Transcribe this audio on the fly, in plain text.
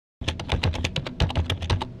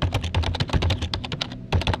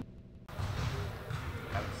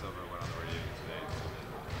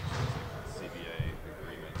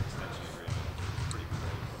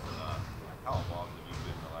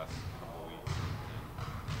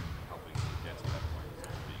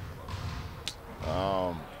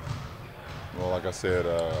like I said,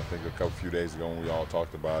 I think a few days ago when we all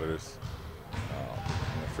talked about it, it's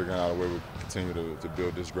figuring out a way we continue to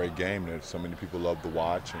build this great game that so many people love to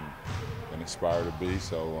watch and inspire to be.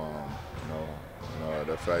 So,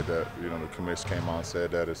 the fact that the commission came out and said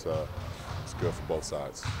that it's good for both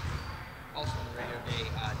sides. Also on the radio today,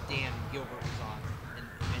 Dan Gilbert was on and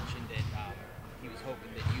mentioned that he was hoping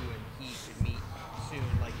that you and he could meet soon,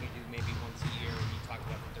 like you do maybe once a year, and you talk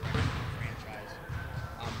about the direction of the franchise.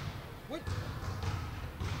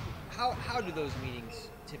 How do those meetings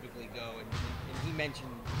typically go? And he mentioned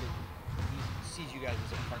that he sees you guys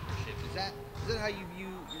as a partnership. Is that how you view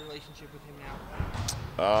your relationship with him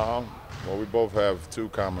now? Well, we both have two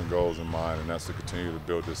common goals in mind, and that's to continue to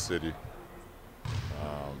build this city,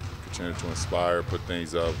 continue to inspire, put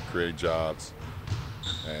things up, create jobs,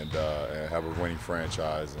 and have a winning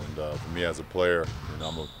franchise. And for me as a player, I'm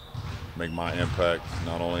gonna make my impact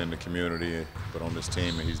not only in the community but on this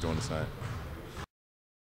team, and he's doing the same.